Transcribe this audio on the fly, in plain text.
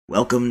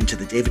Welcome to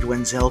the David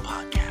Wenzel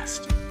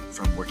podcast.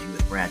 From working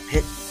with Brad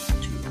Pitt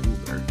to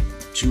Uber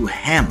to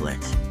Hamlet,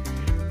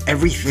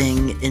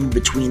 everything in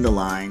between the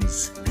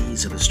lines,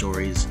 these are the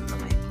stories of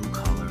a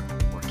blue-collar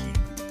working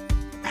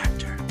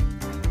actor.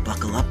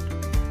 Buckle up,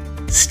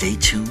 stay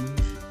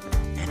tuned,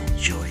 and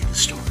enjoy the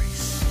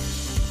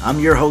stories. I'm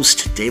your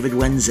host, David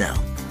Wenzel.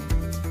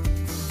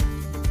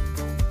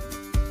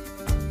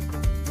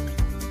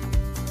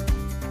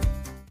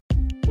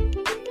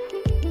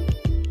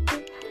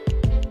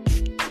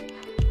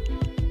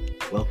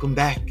 Welcome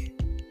back.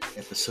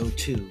 Episode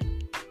 2.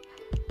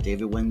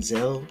 David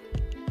Wenzel,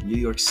 New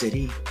York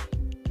City.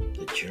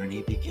 The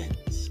journey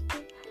begins.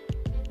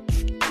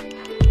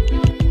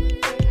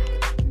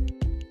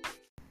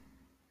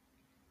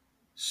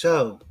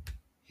 So,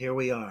 here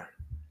we are.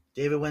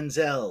 David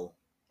Wenzel,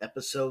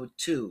 Episode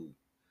 2.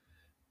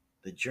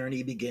 The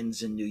journey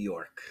begins in New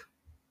York.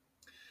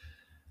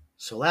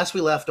 So last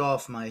we left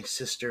off, my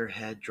sister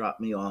had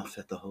dropped me off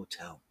at the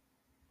hotel.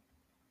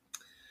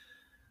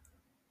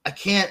 I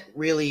can't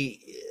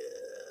really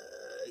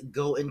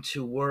go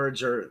into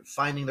words or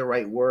finding the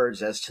right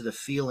words as to the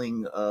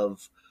feeling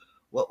of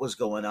what was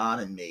going on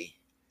in me.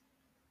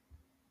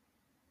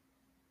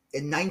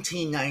 In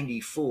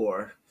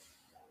 1994,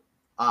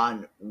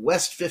 on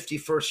West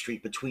 51st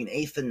Street between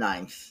 8th and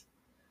 9th,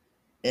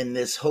 in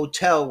this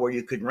hotel where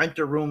you could rent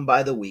a room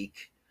by the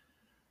week,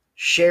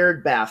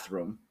 shared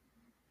bathroom,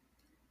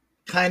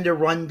 kind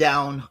of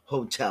run-down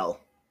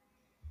hotel.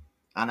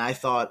 And I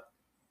thought,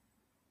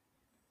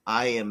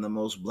 I am the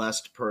most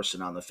blessed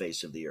person on the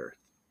face of the earth.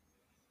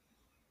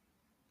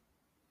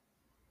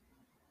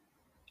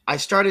 I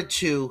started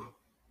to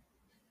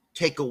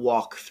take a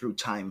walk through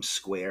Times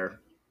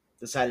Square,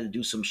 decided to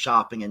do some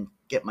shopping and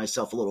get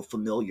myself a little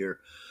familiar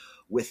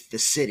with the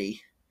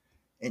city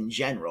in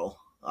general,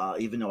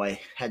 even though I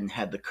hadn't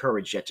had the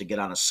courage yet to get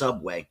on a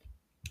subway.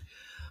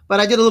 But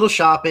I did a little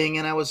shopping,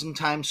 and I was in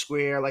Times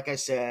Square, like I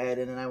said,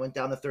 and then I went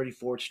down to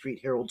 34th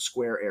Street, Herald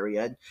Square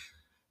area,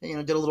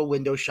 and did a little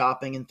window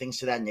shopping and things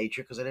to that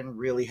nature because I didn't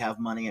really have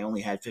money. I only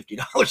had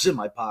 $50 in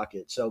my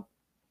pocket. So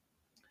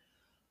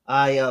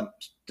I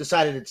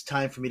decided it's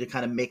time for me to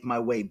kind of make my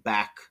way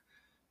back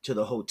to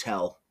the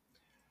hotel.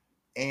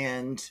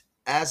 And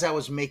as I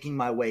was making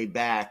my way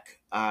back,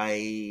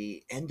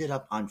 I ended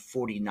up on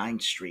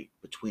 49th Street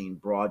between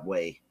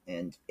Broadway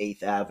and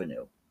 8th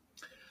Avenue.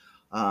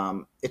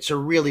 It's a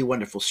really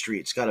wonderful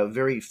street. It's got a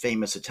very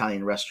famous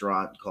Italian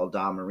restaurant called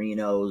Don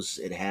Marino's.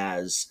 It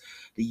has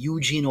the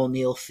Eugene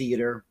O'Neill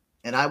Theater.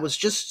 And I was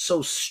just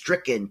so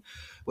stricken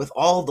with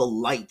all the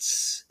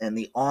lights and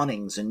the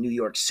awnings in New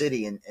York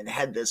City and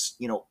had this,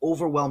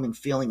 overwhelming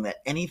feeling that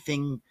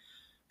anything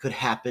could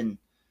happen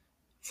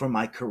for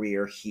my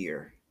career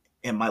here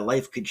and my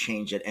life could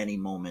change at any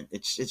moment.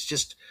 It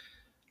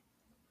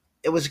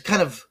was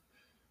kind of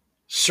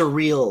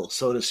surreal,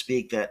 so to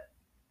speak, that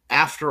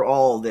after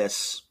all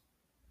this,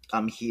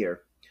 I'm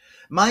here.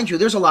 Mind you,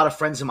 there's a lot of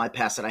friends in my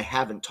past that I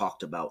haven't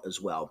talked about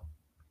as well.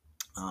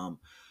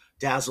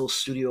 Dazzle's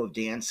Studio of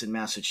Dance in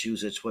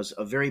Massachusetts was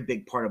a very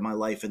big part of my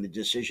life in the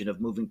decision of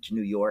moving to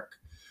New York.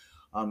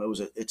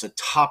 It's a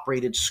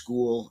top-rated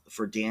school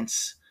for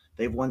dance.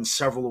 They've won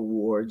several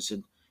awards,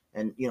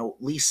 and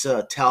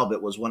Lisa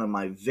Talbot was one of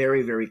my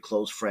very, very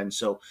close friends.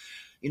 So,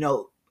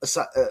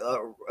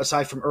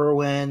 aside from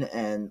Irwin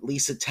and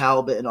Lisa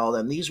Talbot and all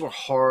them, these were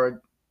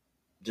hard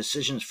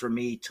decisions for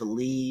me to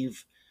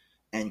leave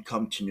and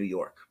come to New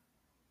York.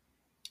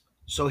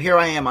 So here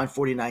I am on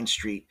 49th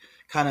Street,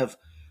 kind of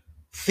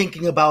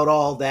thinking about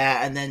all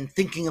that and then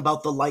thinking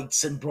about the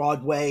lights and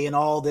Broadway and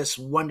all this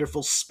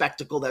wonderful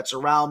spectacle that's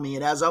around me.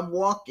 And as I'm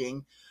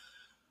walking,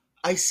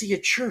 I see a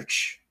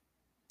church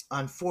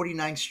on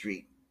 49th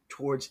Street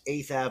towards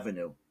 8th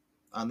Avenue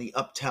on the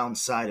uptown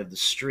side of the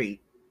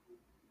street.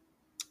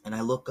 And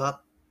I look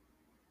up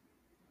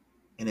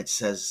and it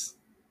says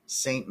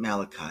St.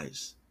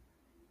 Malachi's,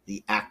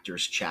 the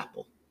Actors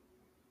Chapel.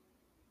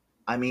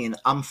 I mean,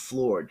 I'm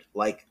floored.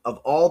 Like, of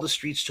all the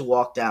streets to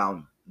walk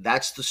down,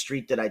 that's the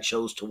street that I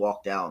chose to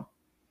walk down.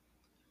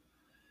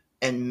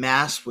 And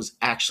Mass was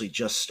actually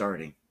just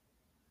starting.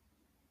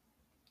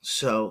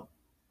 So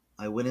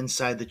I went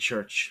inside the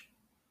church,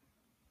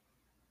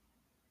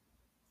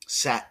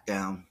 sat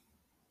down,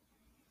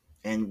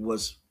 and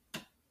was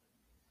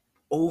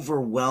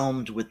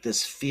overwhelmed with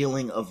this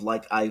feeling of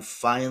like I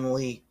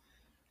finally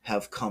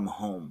have come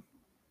home.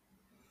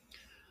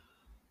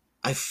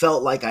 I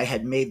felt like I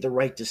had made the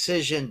right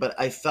decision, but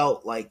I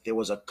felt like there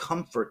was a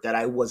comfort that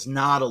I was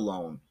not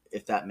alone,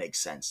 if that makes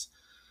sense.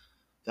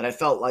 That I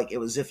felt like it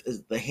was as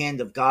if the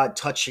hand of God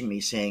touching me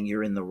saying,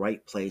 you're in the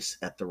right place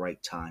at the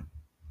right time.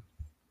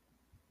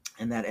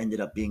 And that ended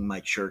up being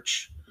my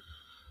church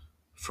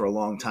for a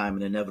long time.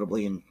 And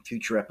inevitably in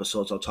future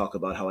episodes, I'll talk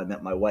about how I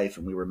met my wife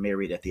and we were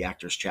married at the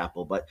Actors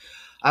Chapel. But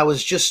I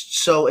was just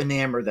so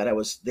enamored that I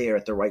was there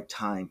at the right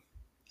time.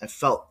 I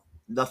felt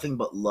nothing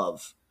but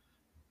love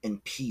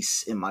and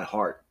peace in my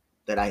heart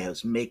that I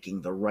was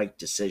making the right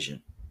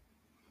decision.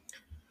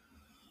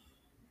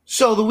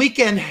 So the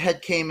weekend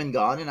had came and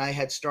gone, and I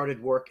had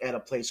started work at a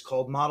place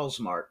called Models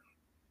Mart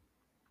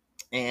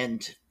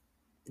And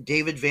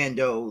David Van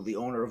Doe, the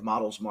owner of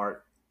Models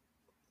Mart,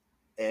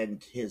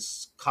 and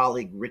his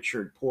colleague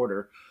Richard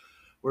Porter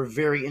were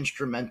very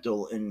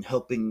instrumental in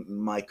helping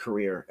my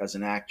career as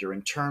an actor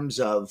in terms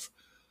of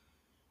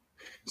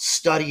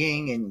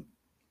studying and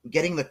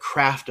getting the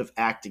craft of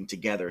acting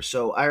together.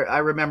 So I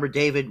remember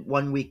David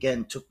one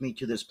weekend took me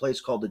to this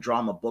place called the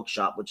Drama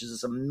Bookshop, which is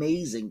this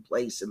amazing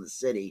place in the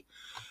city.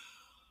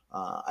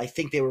 I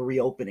think they were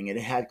reopening it.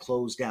 It had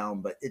closed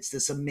down, but it's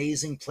this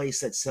amazing place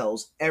that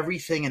sells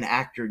everything an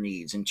actor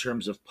needs in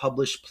terms of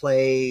published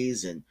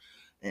plays and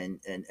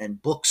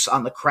books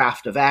on the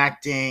craft of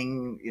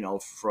acting.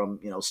 From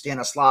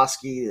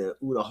Stanislavski to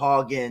Uta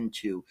Hagen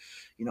to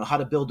how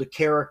to build a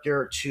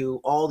character to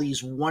all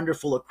these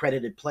wonderful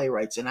accredited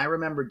playwrights. And I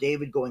remember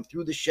David going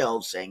through the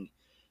shelves saying,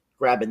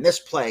 grabbing this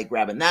play,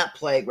 grabbing that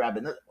play,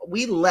 grabbing that.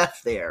 We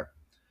left there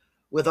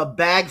with a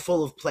bag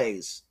full of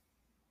plays,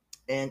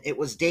 and it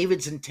was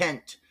David's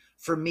intent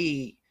for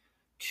me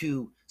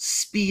to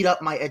speed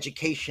up my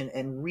education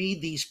and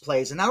read these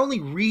plays, and not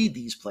only read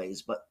these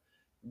plays, but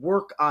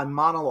work on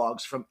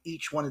monologues from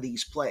each one of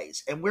these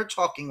plays. And we're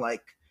talking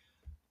like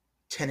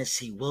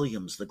Tennessee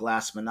Williams, The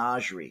Glass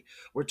Menagerie.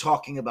 We're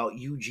talking about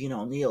Eugene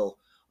O'Neill,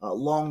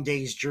 Long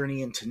Day's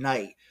Journey into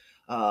Night.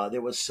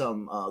 There was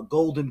some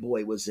Golden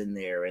Boy was in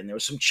there, and there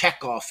was some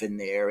Chekhov in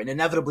there, and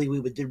inevitably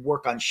did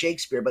work on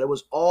Shakespeare, but it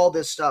was all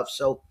this stuff.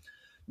 So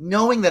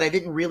knowing that I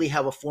didn't really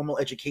have a formal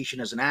education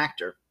as an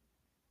actor,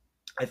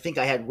 I think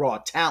I had raw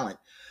talent,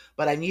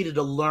 but I needed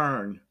to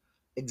learn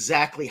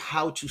exactly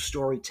how to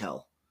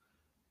storytell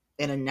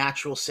in a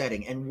natural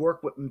setting and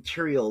work with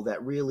material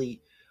that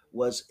really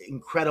was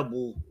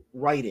incredible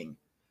writing,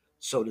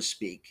 so to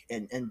speak,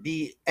 and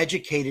be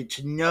educated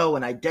to know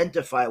and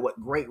identify what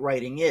great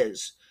writing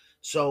is.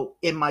 So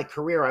in my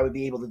career, I would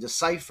be able to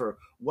decipher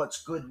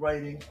what's good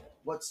writing,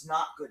 what's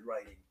not good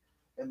writing,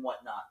 and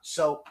whatnot.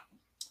 So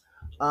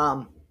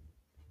um,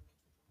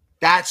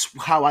 that's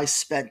how I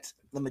spent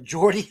the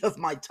majority of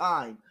my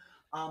time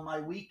on my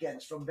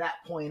weekends. From that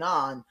point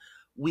on,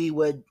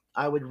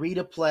 I would read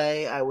a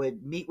play, I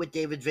would meet with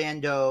David Van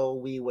Doe,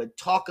 we would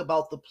talk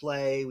about the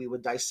play, we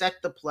would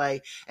dissect the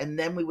play, and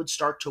then we would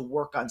start to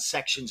work on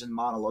sections and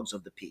monologues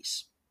of the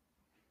piece.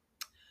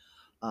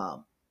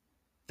 Um,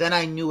 then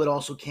I knew it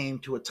also came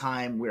to a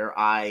time where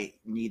I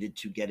needed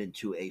to get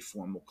into a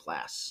formal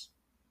class.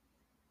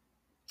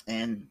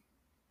 And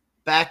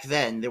back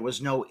then, there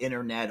was no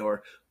internet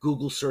or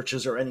Google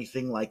searches or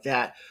anything like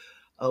that.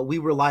 We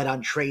relied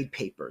on trade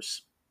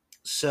papers.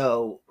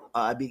 So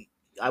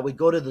I would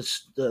go to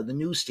the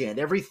newsstand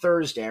every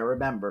Thursday. I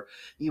remember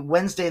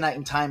Wednesday night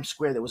in Times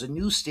Square. There was a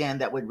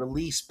newsstand that would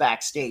release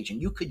Backstage,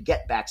 and you could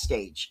get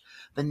Backstage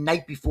the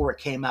night before it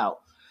came out,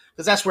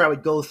 because that's where I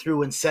would go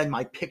through and send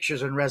my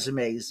pictures and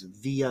resumes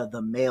via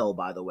the mail.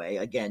 By the way,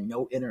 again,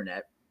 no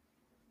internet,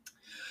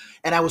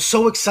 and I was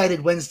so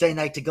excited Wednesday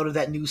night to go to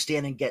that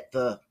newsstand and get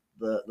the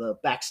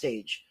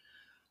Backstage.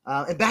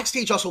 And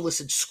Backstage also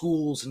listed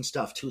schools and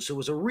stuff too. So it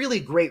was a really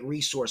great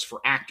resource for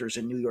actors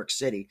in New York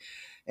City.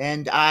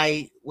 And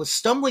I was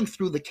stumbling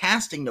through the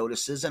casting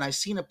notices, and I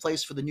seen a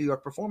place for the New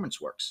York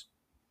Performance Works.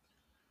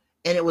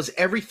 And it was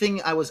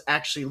everything I was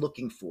actually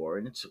looking for.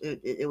 And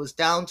it was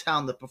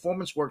downtown. The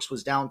Performance Works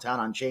was downtown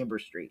on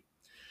Chambers Street.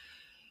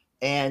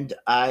 And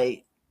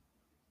I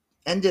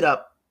ended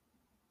up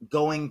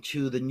going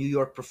to the New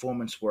York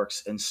Performance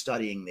Works and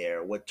studying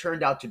there. What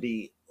turned out to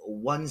be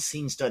one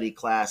scene study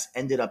class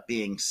ended up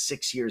being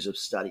 6 years of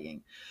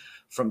studying,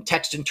 from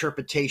text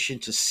interpretation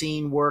to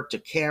scene work to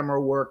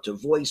camera work to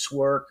voice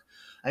work.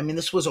 I mean,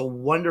 this was a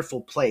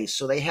wonderful place.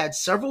 So they had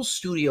several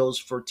studios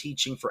for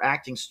teaching, for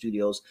acting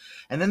studios,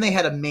 and then they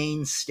had a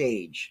main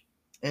stage.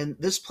 And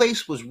this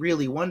place was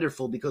really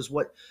wonderful because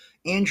what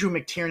Andrew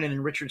McTiernan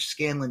and Richard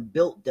Scanlon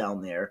built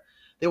down there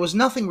was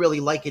nothing really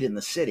like it in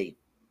the city.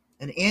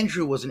 And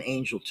Andrew was an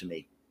angel to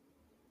me.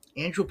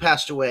 Andrew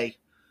passed away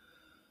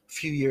a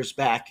few years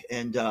back,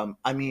 and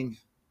I mean,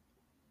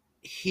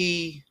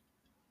 he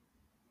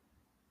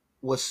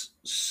was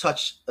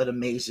such an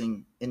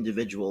amazing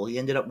individual. He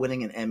ended up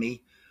winning an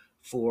Emmy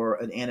for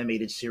an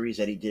animated series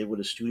that he did with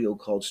a studio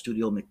called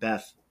Studio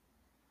Macbeth.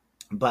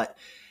 But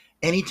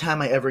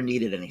anytime I ever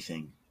needed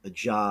anything, a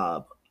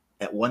job,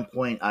 at one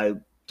point I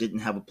didn't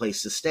have a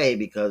place to stay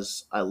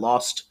because I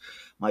lost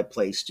my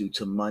place due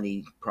to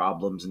money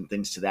problems and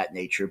things to that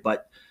nature.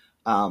 But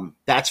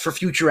that's for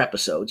future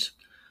episodes.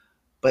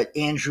 But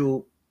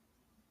Andrew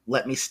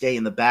let me stay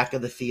in the back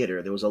of the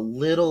theater. There was a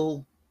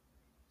little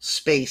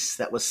space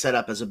that was set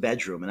up as a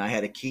bedroom, and I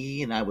had a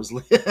key, and I would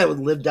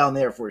live down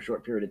there for a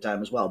short period of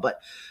time as well. But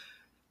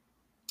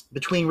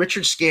between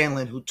Richard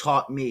Scanlon, who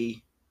taught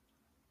me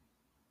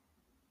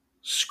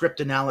script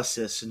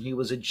analysis, and he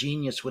was a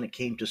genius when it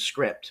came to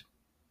script,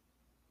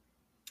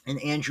 and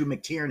Andrew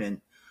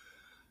McTiernan,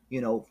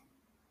 you know,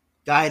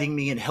 guiding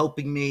me and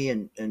helping me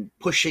and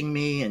pushing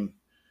me, and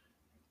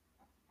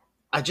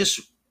I just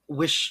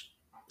wish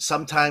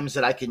sometimes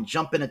that I can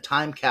jump in a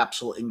time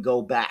capsule and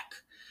go back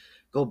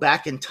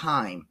in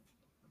time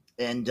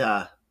and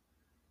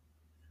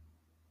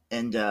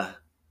and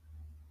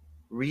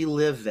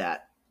relive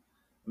that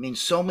I mean,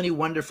 so many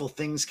wonderful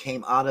things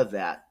came out of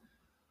that.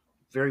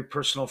 Very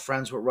personal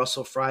friends with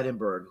Russell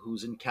Freidenberg,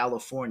 who's in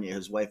California.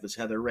 His wife is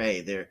Heather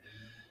Ray.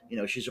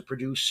 She's a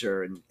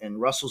producer,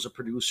 and Russell's a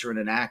producer and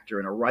an actor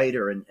and a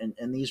writer,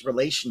 and these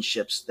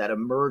relationships that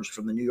emerged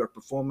from the New York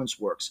Performance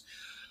Works.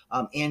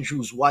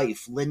 Andrew's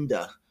wife,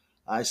 Linda,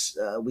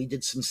 we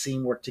did some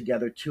scene work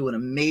together too, an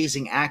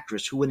amazing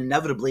actress who would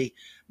inevitably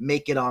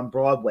make it on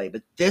Broadway.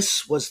 But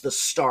this was the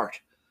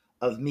start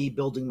of me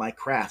building my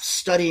craft,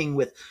 studying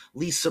with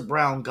Lisa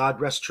Brown,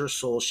 God rest her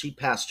soul. She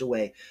passed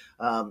away,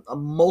 a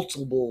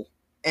multiple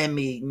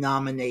Emmy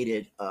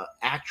nominated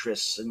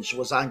actress, and she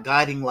was on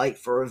Guiding Light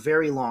for a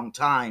very long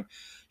time.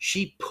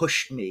 She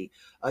pushed me.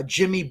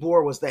 Jimmy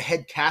Bohr was the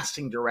head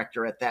casting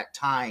director at that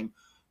time.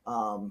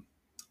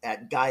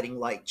 At Guiding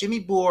Light,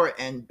 Jimmy Bohr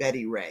and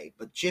Betty Ray,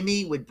 but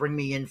Jimmy would bring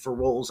me in for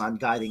roles on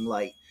Guiding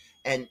Light,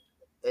 and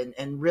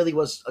really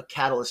was a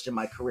catalyst in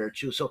my career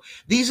too. So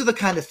these are the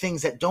kind of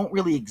things that don't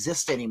really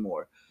exist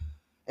anymore,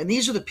 and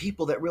these are the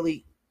people that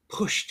really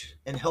pushed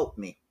and helped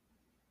me.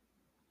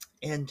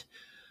 And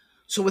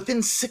so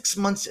within 6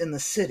 months in the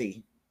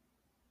city,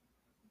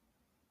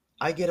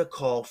 I get a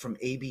call from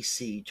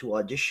ABC to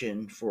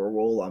audition for a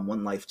role on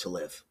One Life to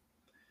Live,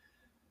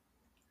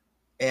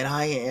 and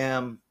I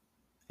am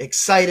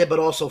excited but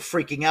also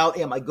freaking out.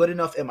 Am I good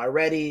enough? Am I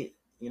ready?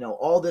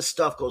 All this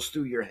stuff goes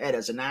through your head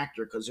as an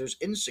actor because there's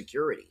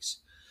insecurities.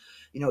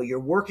 You're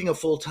working a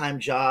full-time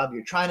job,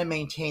 you're trying to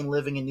maintain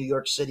living in New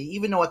York City,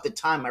 even though at the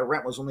time my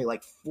rent was only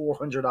like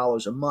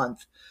 $400 a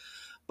month.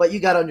 But you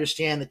got to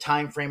understand the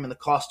time frame and the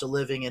cost of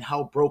living and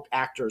how broke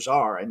actors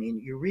are. I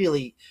mean,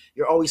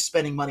 you're always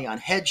spending money on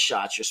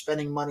headshots, you're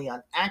spending money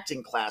on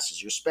acting classes,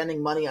 you're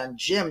spending money on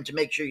gym to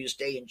make sure you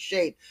stay in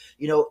shape.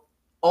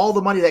 All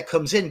the money that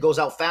comes in goes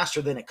out faster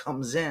than it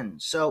comes in.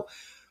 So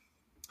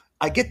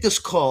I get this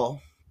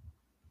call,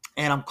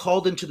 and I'm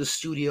called into the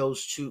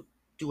studios to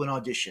do an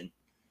audition.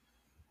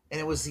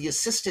 And it was the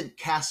assistant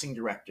casting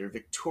director,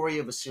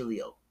 Victoria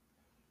Vasilio.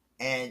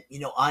 And,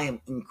 I am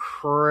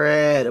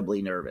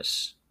incredibly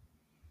nervous.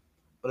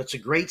 But it's a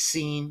great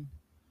scene.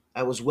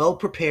 I was well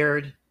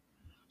prepared.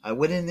 I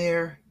went in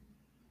there,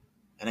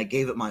 and I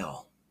gave it my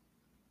all.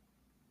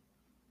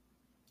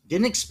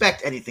 Didn't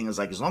expect anything. I was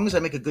like, as long as I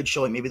make a good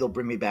showing, maybe they'll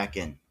bring me back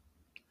in.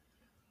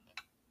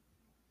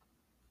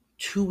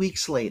 2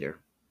 weeks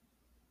later,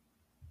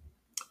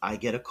 I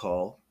get a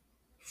call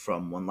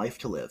from One Life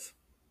to Live.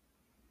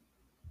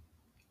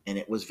 And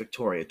it was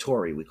Victoria,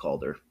 Tori, we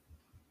called her,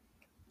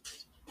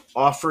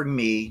 offering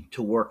me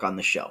to work on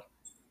the show.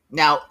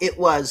 Now, it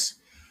was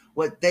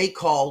what they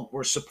called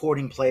were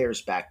supporting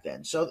players back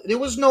then. So there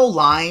was no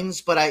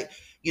lines, but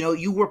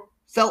you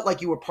felt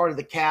like you were part of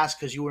the cast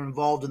because you were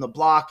involved in the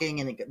blocking,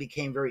 and it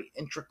became very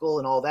integral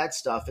and all that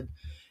stuff.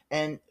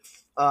 And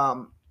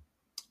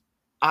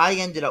I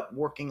ended up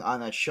working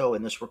on a show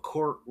in this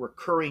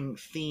recurring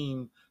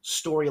theme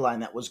storyline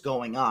that was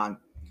going on.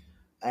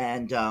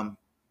 And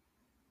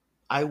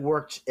I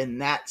worked in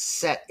that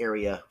set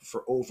area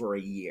for over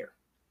a year.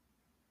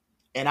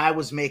 And I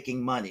was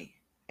making money.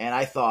 And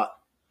I thought,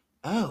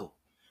 oh,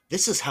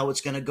 this is how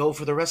it's going to go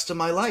for the rest of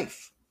my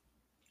life.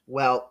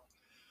 Well,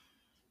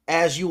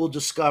 as you will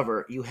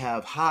discover, you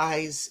have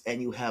highs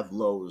and you have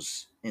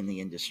lows in the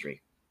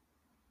industry.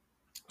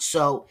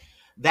 So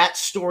that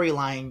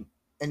storyline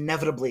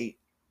inevitably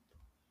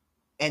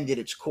ended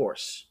its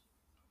course.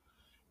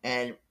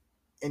 And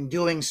in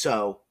doing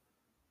so,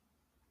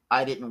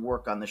 I didn't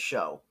work on the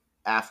show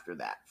after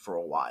that for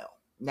a while.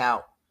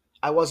 Now,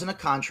 I wasn't a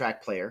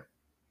contract player.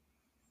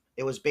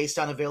 It was based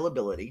on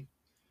availability.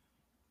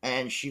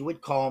 And she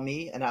would call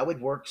me, and I would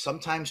work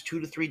sometimes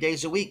 2 to 3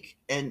 days a week.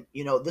 And,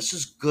 this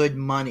is good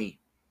money,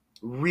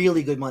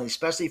 really good money,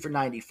 especially for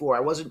 94.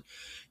 I wasn't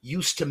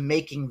used to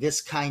making this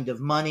kind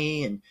of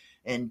money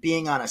and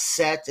being on a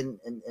set. And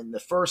the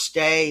first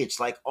day,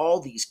 it's like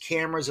all these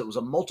cameras. It was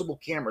a multiple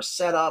camera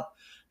setup.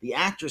 The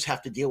actors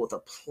have to deal with a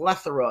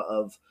plethora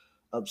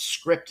of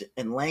script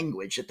and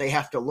language that they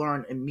have to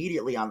learn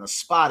immediately on the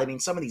spot. I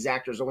mean, some of these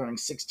actors are learning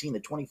 16 to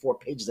 24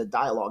 pages of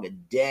dialogue a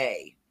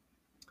day.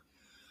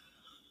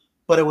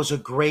 But it was a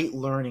great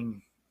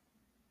learning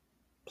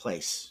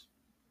place.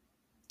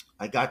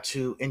 I got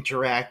to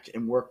interact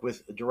and work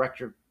with a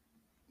director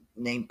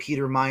named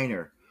Peter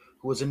Miner,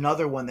 who was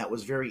another one that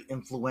was very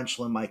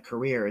influential in my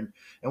career. And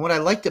what I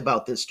liked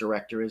about this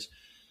director is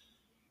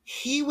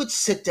he would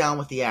sit down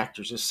with the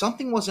actors. If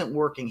something wasn't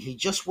working, he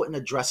just wouldn't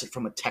address it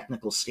from a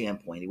technical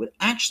standpoint. He would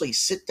actually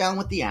sit down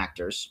with the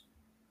actors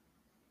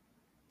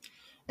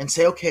and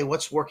say, okay,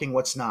 what's working,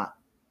 what's not?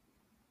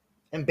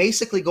 And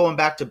basically going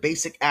back to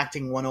basic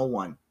acting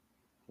 101.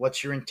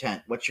 What's your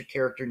intent? What's your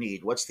character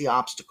need? What's the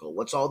obstacle?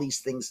 What's all these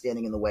things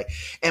standing in the way?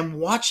 And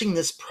watching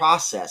this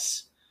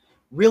process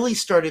really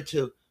started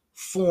to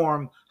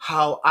form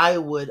how I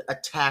would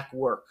attack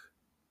work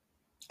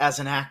as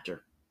an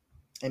actor,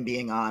 and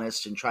being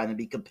honest and trying to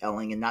be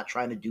compelling and not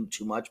trying to do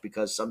too much,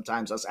 because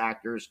sometimes us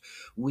actors,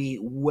 we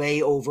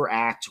way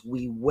overact,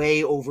 we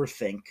way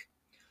overthink.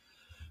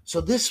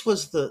 So this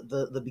was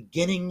the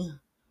beginning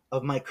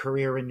of my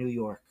career in New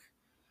York.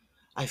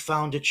 I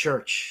found a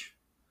church.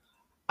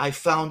 I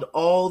found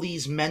all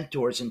these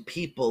mentors and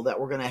people that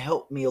were going to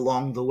help me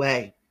along the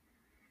way.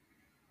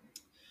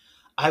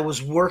 I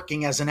was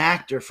working as an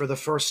actor for the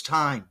first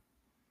time.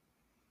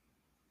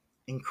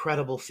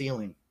 Incredible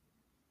feeling.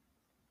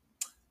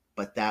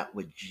 But that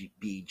would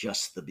be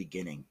just the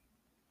beginning.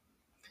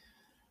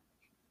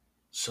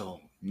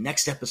 So,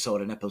 next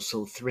episode, in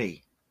episode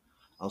 3,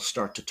 I'll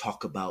start to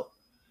talk about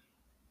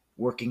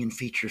working in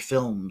feature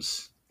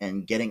films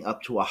and getting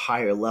up to a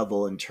higher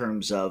level in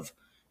terms of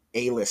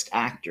A-list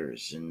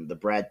actors and the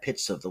Brad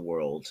Pitts of the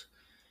world.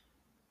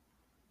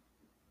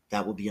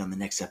 That will be on the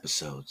next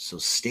episode, so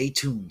stay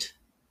tuned.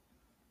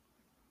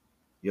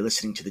 You're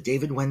listening to the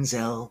David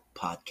Wenzel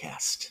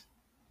podcast.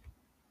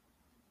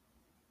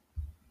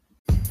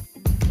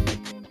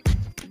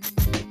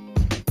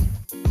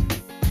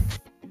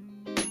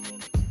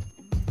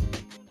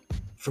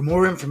 For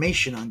more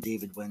information on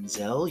David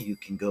Wenzel, you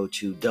can go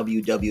to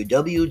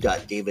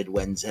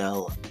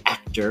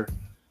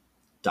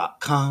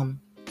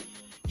www.davidwenzelactor.com.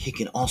 He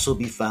can also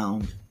be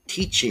found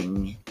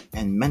teaching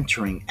and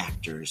mentoring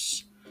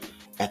actors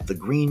at the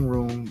Green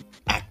Room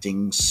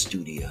Acting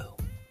Studio.